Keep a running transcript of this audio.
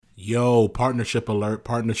Yo, partnership alert,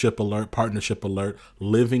 partnership alert, partnership alert.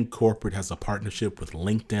 Living Corporate has a partnership with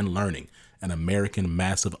LinkedIn Learning, an American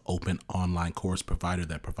massive open online course provider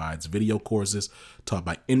that provides video courses taught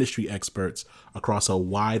by industry experts across a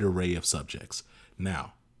wide array of subjects.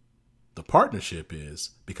 Now, the partnership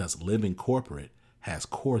is because Living Corporate has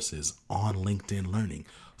courses on LinkedIn Learning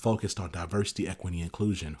focused on diversity, equity,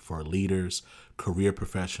 inclusion for leaders, career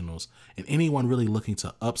professionals, and anyone really looking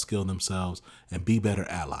to upskill themselves and be better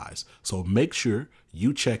allies. So make sure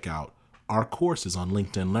you check out our courses on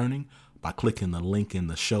LinkedIn Learning by clicking the link in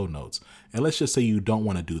the show notes. And let's just say you don't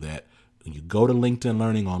want to do that. When you go to LinkedIn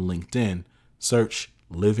Learning on LinkedIn, search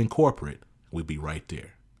Living Corporate. We'll be right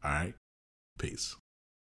there. All right? Peace.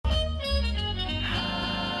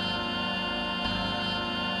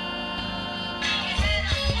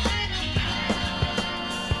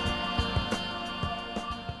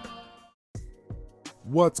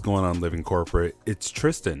 What's going on, Living Corporate? It's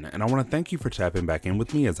Tristan, and I want to thank you for tapping back in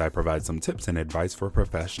with me as I provide some tips and advice for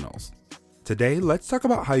professionals. Today, let's talk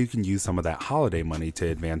about how you can use some of that holiday money to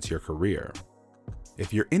advance your career.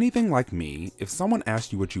 If you're anything like me, if someone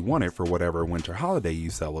asked you what you wanted for whatever winter holiday you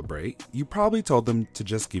celebrate, you probably told them to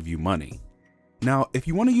just give you money. Now, if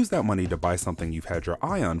you want to use that money to buy something you've had your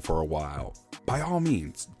eye on for a while, by all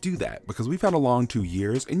means, do that because we've had a long 2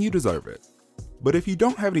 years and you deserve it. But if you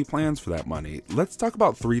don't have any plans for that money, let's talk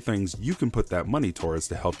about 3 things you can put that money towards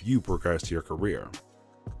to help you progress your career.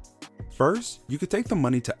 First, you could take the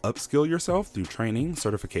money to upskill yourself through training,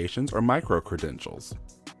 certifications, or micro-credentials.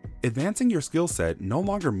 Advancing your skill set no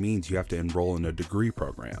longer means you have to enroll in a degree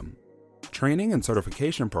program. Training and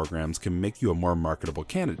certification programs can make you a more marketable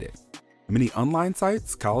candidate. Many online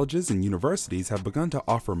sites, colleges, and universities have begun to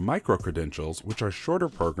offer micro-credentials, which are shorter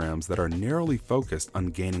programs that are narrowly focused on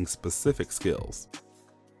gaining specific skills.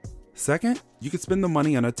 Second, you could spend the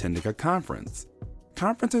money on attending a conference.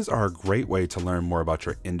 Conferences are a great way to learn more about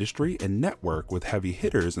your industry and network with heavy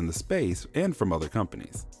hitters in the space and from other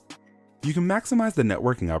companies. You can maximize the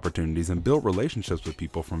networking opportunities and build relationships with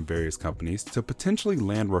people from various companies to potentially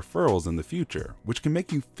land referrals in the future, which can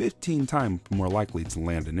make you 15 times more likely to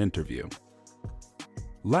land an interview.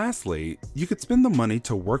 Lastly, you could spend the money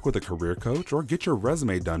to work with a career coach or get your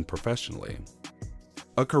resume done professionally.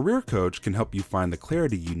 A career coach can help you find the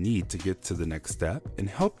clarity you need to get to the next step and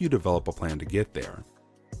help you develop a plan to get there.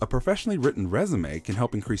 A professionally written resume can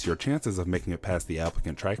help increase your chances of making it past the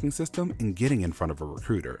applicant tracking system and getting in front of a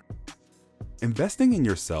recruiter. Investing in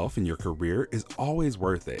yourself and your career is always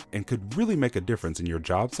worth it and could really make a difference in your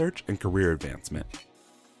job search and career advancement.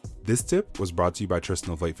 This tip was brought to you by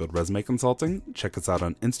Tristan of Layfield Resume Consulting. Check us out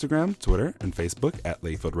on Instagram, Twitter, and Facebook at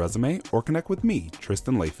Layfield Resume, or connect with me,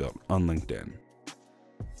 Tristan Layfield, on LinkedIn.